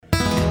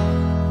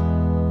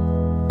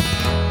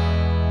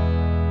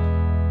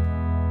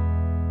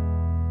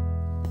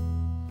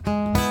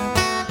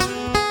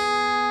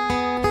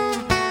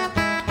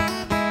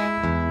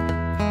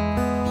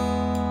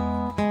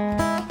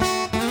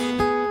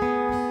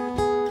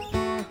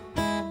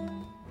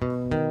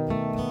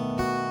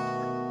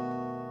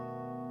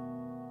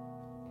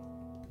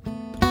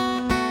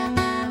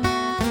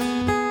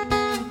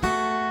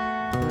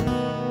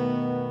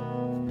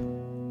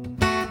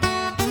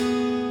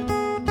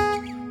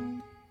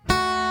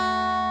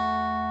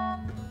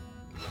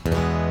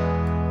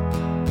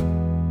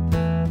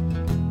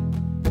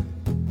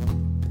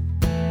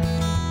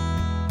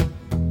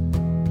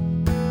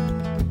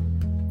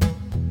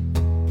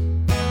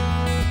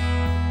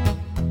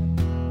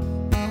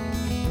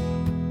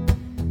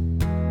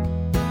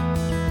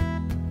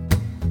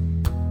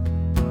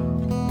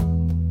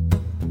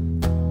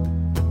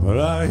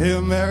Well, I hear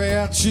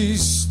mariachi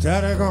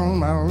static on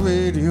my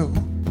radio,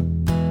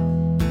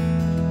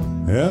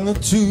 and the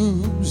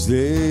tubes,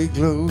 they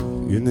glow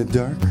in the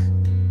dark.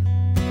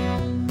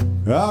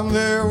 I'm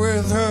there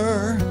with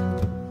her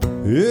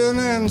in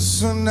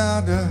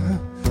Ensenada,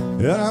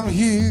 and I'm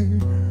here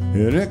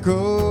in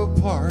Echo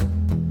Park.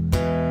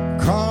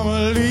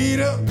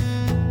 Carmelita,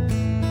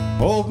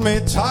 hold me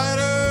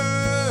tighter,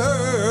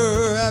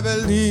 I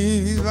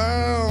believe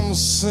I'm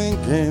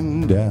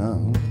sinking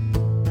down.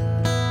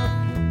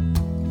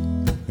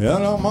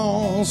 And I'm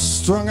all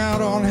strung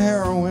out on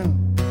heroin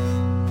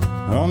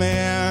on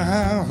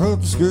the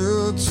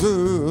outskirts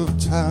of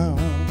town.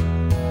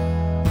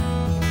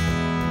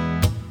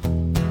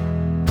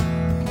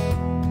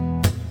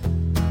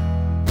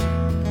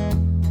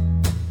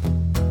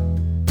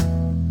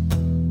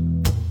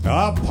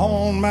 I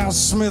pawned my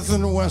Smith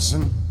 &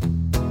 Wesson,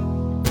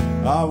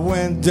 I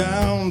went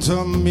down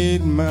to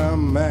meet my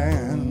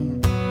man.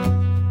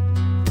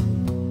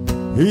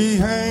 He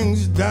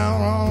hangs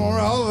down on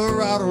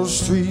Alvarado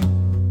Street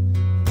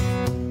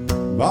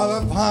by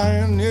the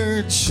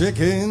Pioneer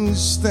Chicken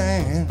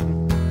Stand.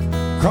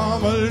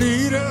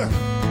 Carmelita,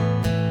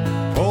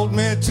 hold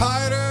me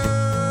tighter,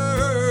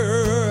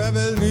 I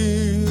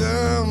believe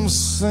I'm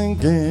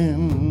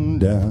sinking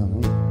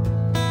down.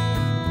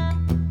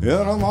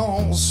 And I'm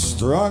all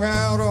strung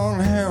out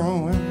on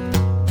heroin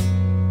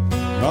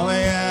on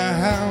the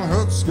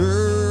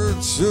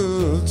outskirts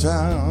of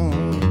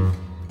town.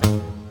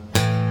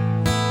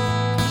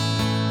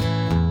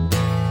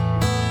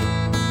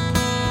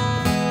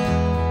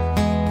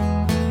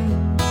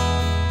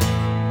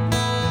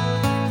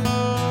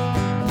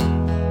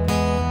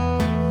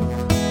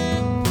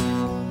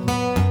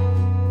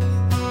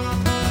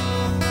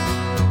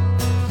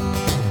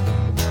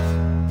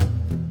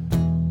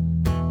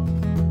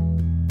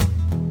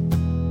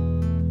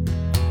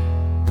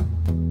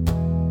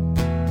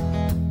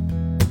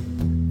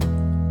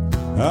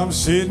 I'm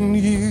sitting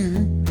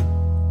here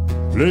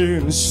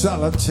playing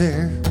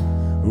solitaire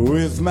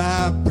with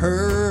my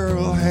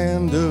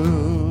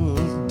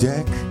pearl-handled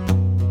deck.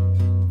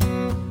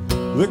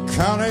 The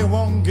county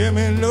won't give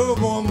me no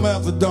more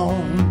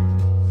methadone,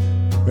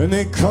 and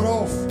they cut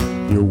off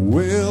your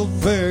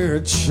welfare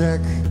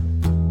check.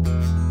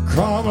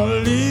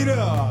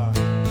 Carmelita,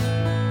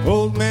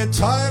 hold me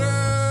tighter,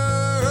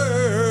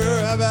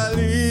 I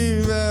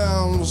believe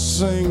I'm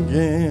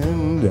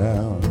sinking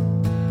down.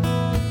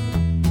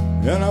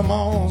 And I'm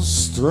all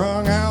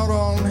strung out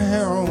on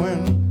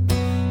heroin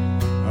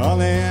on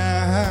the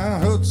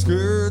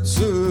outskirts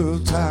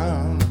of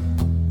town.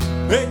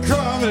 Hey,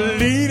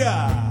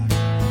 Carmelita,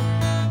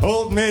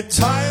 hold me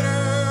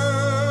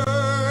tighter,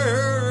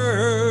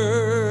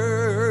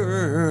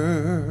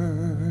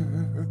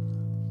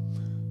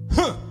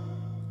 huh.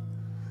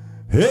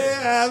 Hey,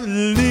 I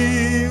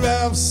believe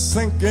I'm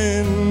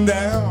sinking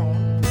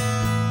down,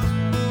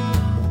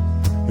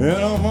 and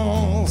I'm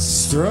all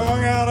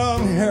strung out